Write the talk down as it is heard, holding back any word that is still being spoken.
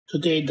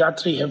Today,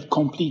 DATRI have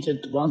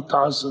completed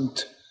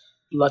 1,000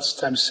 blood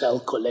stem cell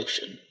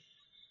collection.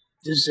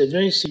 This is a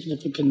very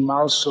significant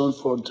milestone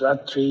for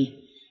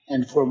DATRI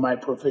and for my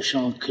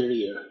professional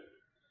career.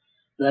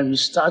 When we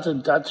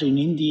started DATRI in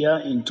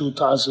India in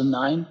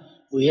 2009,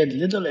 we had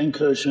little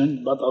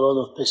encouragement but a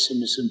lot of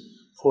pessimism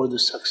for the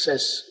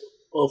success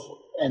of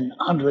an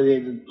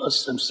unrelated blood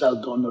stem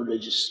cell donor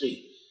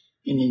registry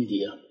in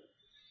India.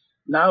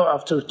 Now,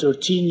 after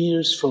 13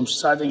 years from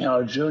starting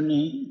our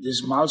journey,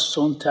 this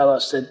milestone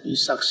tells us that we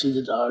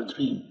succeeded our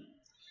dream.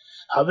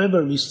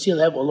 However, we still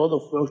have a lot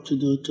of work to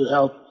do to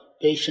help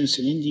patients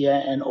in India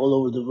and all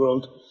over the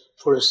world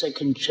for a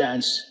second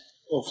chance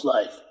of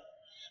life.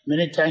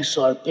 Many thanks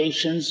to our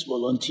patients,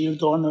 volunteer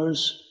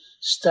donors,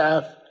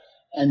 staff,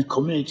 and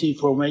community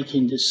for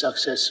making this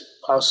success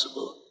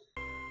possible.